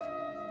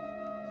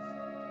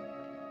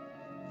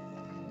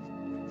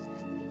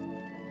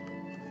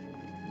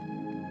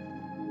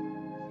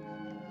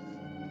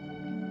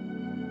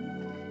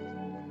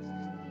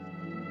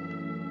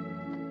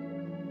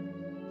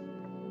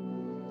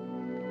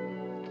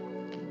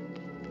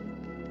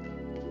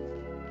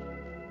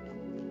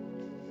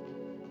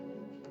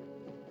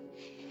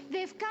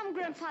They've come,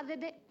 Grandfather.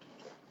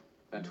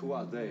 And who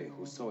are they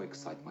who so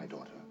excite my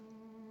daughter?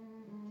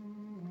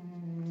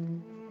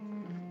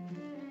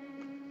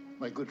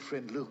 My good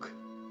friend Luke.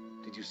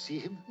 Did you see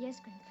him? Yes,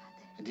 Grandfather.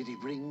 And did he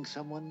bring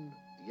someone,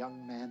 a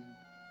young man?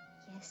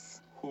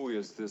 Yes. Who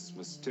is this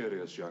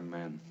mysterious young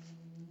man?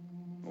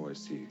 Oh, I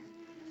see.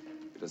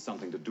 It has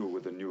something to do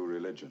with the new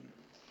religion.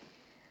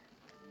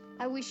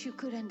 I wish you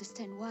could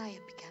understand why I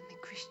became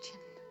a Christian.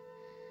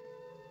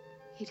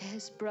 It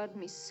has brought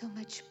me so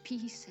much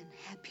peace and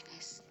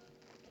happiness.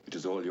 It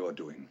is all your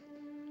doing.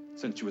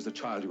 Since she was a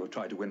child, you have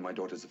tried to win my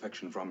daughter's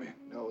affection from me.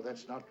 No,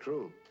 that's not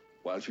true.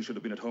 While she should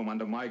have been at home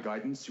under my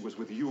guidance, she was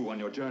with you on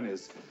your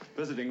journeys,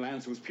 visiting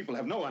lands whose people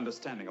have no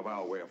understanding of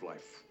our way of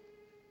life.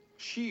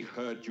 She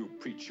heard you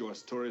preach your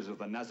stories of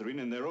the Nazarene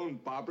in their own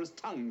barbarous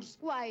tongues.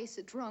 Why is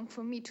it wrong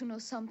for me to know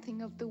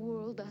something of the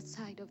world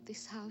outside of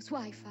this house?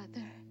 Why,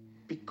 Father?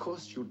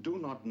 Because you do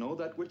not know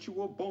that which you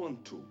were born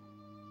to.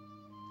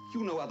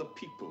 You know other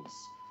peoples,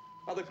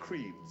 other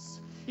creeds,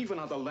 even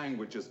other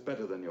languages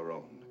better than your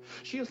own.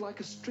 She is like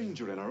a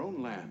stranger in her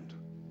own land.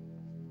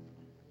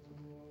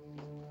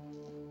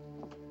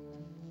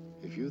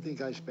 If you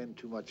think I spend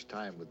too much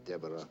time with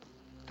Deborah,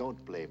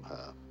 don't blame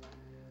her.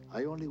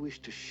 I only wish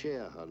to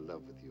share her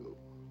love with you,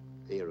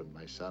 Aaron,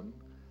 my son.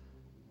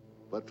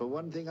 But for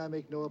one thing, I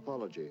make no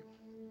apology.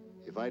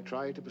 If I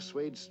try to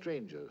persuade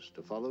strangers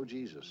to follow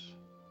Jesus,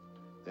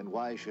 then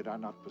why should I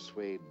not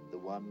persuade the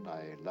one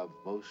I love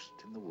most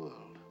in the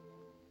world?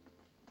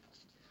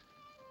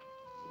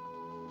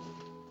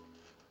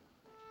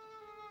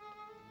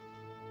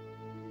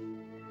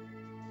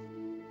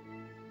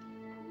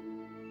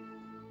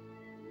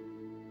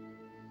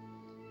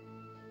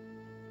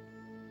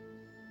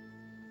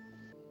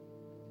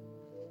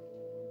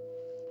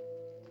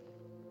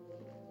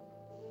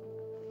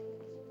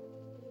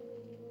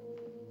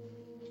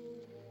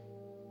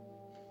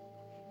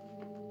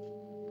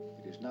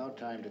 It is now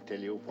time to tell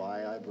you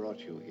why I brought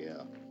you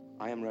here.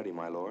 I am ready,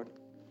 my lord.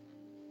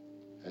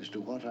 As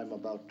to what I'm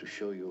about to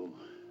show you,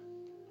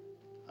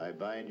 I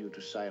bind you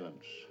to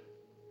silence,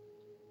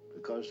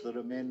 because there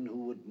are men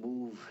who would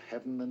move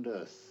heaven and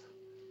earth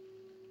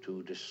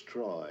to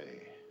destroy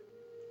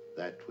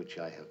that which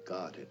I have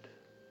guarded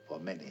for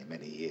many,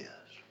 many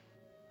years.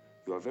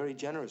 You are very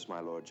generous,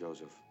 my Lord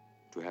Joseph,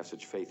 to have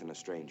such faith in a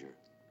stranger.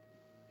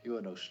 You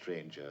are no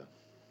stranger.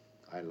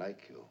 I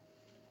like you.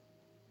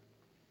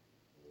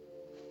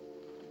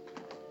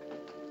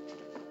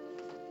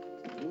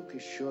 Luke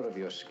is sure of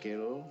your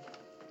skill.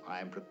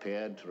 I am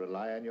prepared to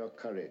rely on your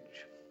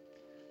courage.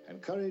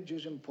 And courage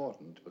is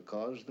important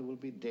because there will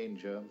be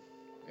danger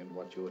in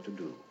what you are to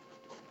do.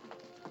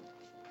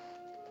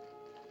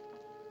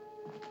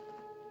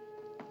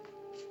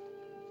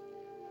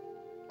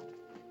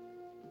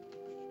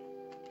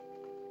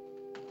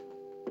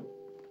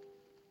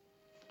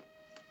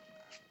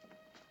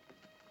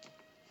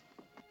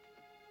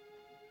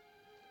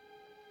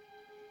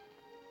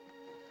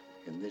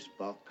 In this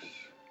box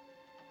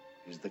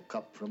is the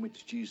cup from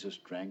which Jesus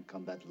drank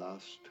on that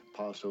last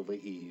Passover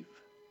Eve,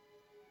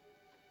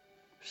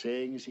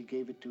 saying as he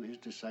gave it to his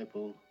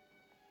disciple,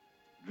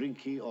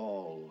 "Drink ye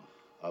all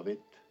of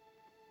it,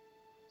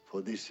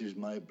 for this is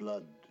my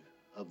blood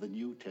of the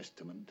New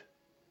Testament,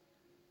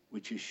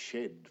 which is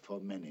shed for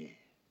many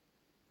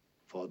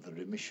for the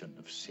remission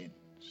of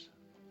sins."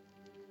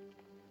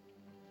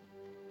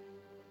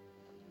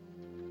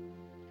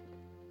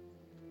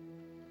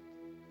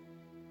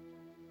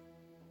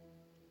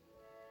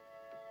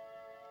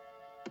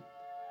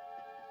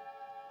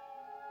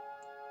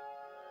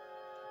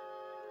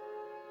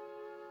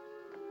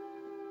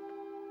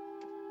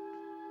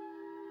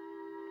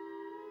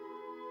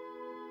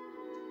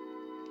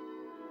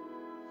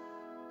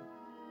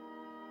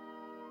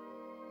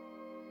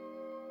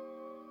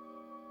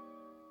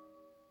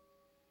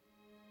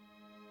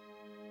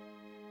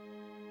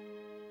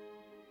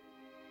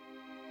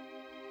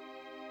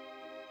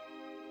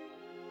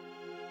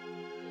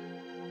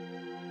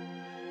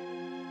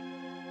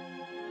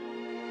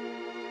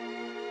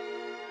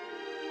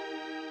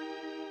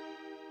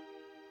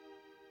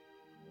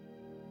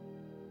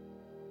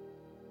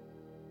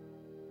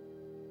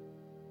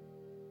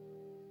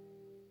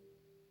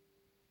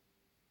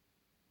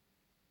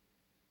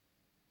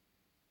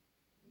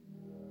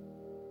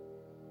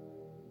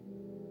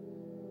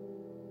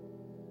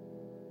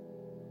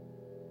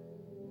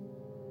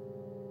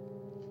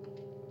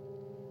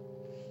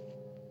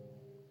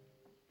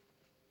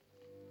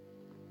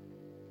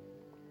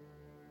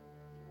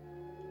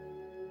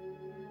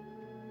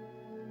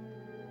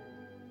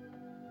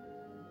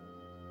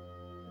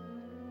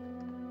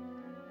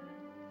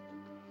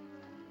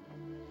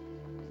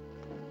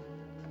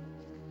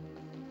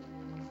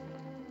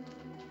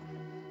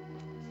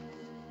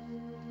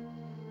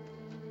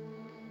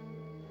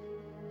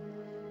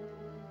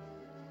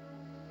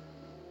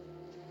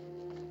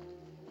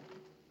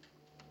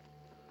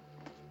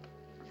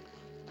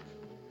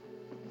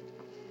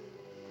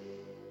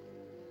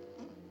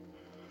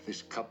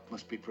 This cup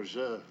must be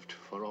preserved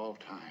for all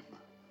time.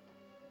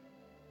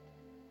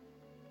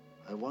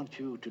 I want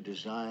you to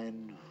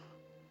design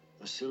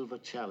a silver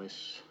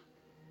chalice,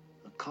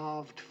 a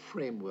carved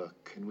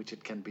framework in which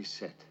it can be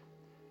set.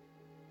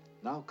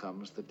 Now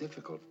comes the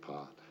difficult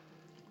part.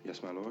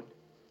 Yes, my lord?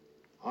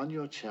 On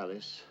your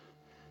chalice,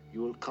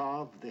 you will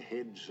carve the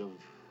heads of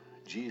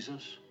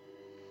Jesus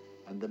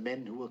and the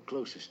men who were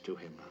closest to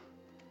him,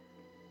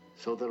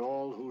 so that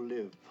all who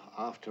live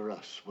after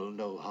us will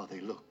know how they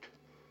looked.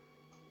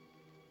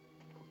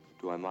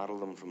 Do I model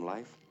them from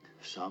life?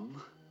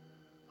 Some,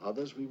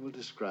 others we will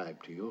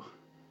describe to you.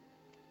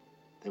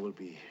 There will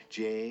be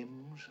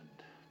James and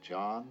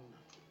John,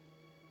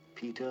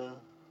 Peter,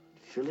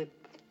 Philip.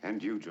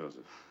 And you,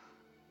 Joseph.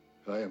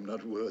 I am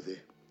not worthy.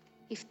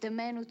 If the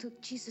man who took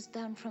Jesus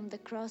down from the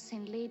cross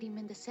and laid him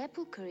in the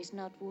sepulchre is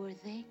not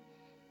worthy,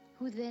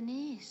 who then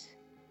is?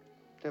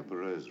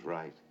 Deborah is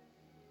right.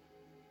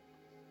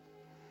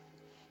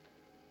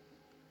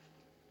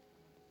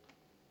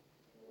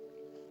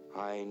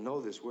 I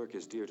know this work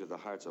is dear to the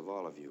hearts of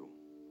all of you.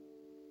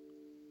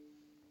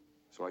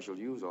 So I shall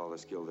use all the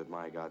skill that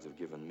my gods have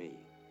given me.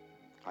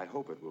 I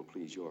hope it will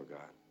please your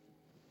God.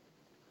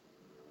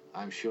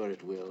 I'm sure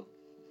it will.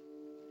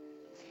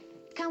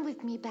 Come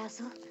with me,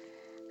 Basil.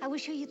 I will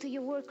show you to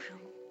your workroom.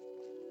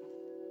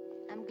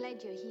 I'm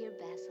glad you're here,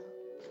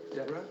 Basil.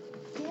 Deborah?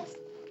 Yes?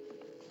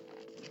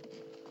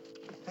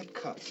 That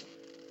cup,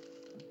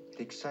 it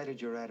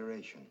excited your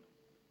adoration.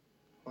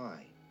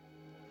 Why?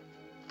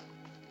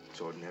 It's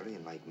ordinary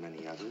and like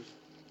many others.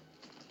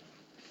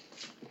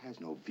 It has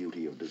no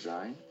beauty of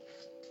design.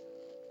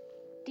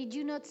 Did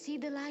you not see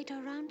the light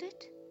around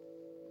it?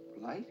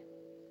 Light?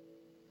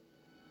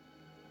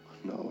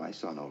 No, I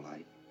saw no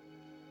light.